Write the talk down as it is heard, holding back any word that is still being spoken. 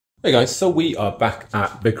Hey guys, so we are back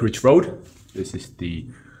at Vicarage Road. This is the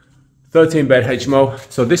 13-bed HMO.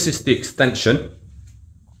 So this is the extension.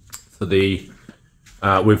 So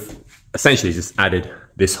we've essentially just added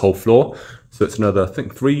this whole floor. So it's another, I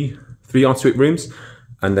think, three ensuite rooms,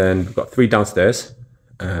 and then we've got 3 downstairs,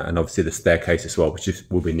 and obviously the staircase as well, which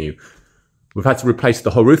will be new. We've had to replace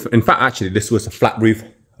the whole roof. In fact, actually, this was a flat roof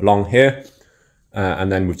along here,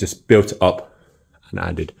 and then we've just built it up and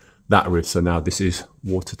added that roof. So now this is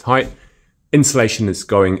watertight. Insulation is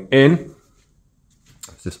going in.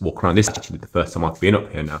 Let's just walk around. This is actually the first time I've been up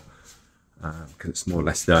here now, because it's more or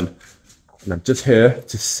less done. And I'm just here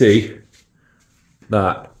to see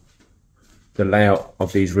that the layout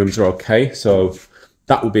of these rooms are okay. So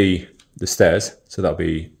that will be the stairs. So that'll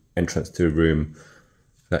be entrance to room,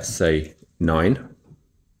 let's say 9.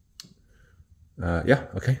 Yeah,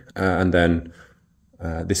 okay. And then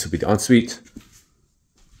this will be the ensuite.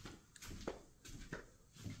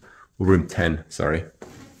 Room 10, sorry.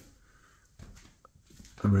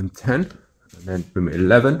 Room 10, and then room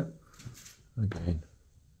 11. Again,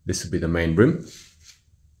 this will be the main room.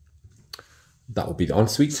 That will be the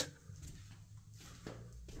ensuite.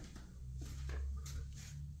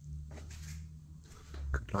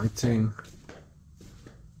 Good lighting.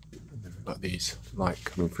 And then we've got these light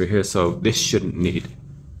coming through here, so this shouldn't need.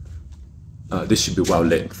 This should be well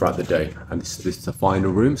lit throughout the day. And this is the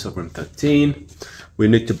final room, so room 13. We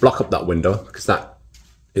need to block up that window because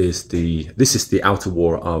this is the outer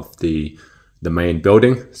wall of the main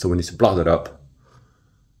building. So we need to block that up.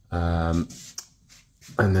 And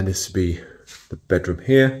then this will be the bedroom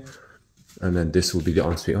here. And then this will be the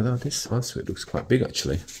ensuite. Although this ensuite looks quite big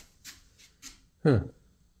actually. Huh.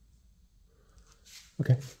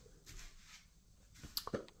 Okay.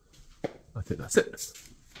 I think that's it.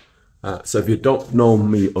 So if you don't know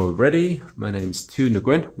me already, my name's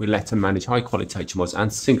Nguyen. We let and manage high quality HMOs and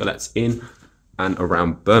singlets in and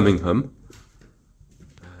around Birmingham.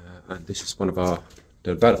 And this is one of our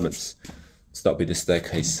developments. So that'll be the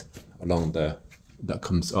staircase along there that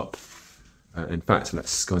comes up. In fact,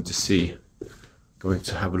 let's go to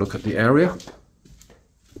have a look at the area.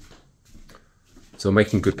 So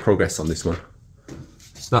making good progress on this one.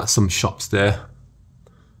 So that's some shops there.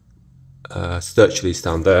 Stirchley's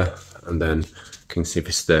down there, and then Kingsheath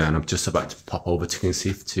is there, and I'm just about to pop over to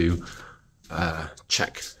Kingsheath to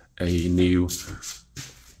check a new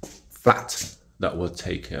flat that we're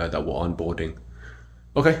onboarding.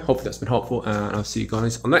 Okay, hopefully that's been helpful, and I'll see you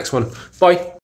guys on the next one. Bye.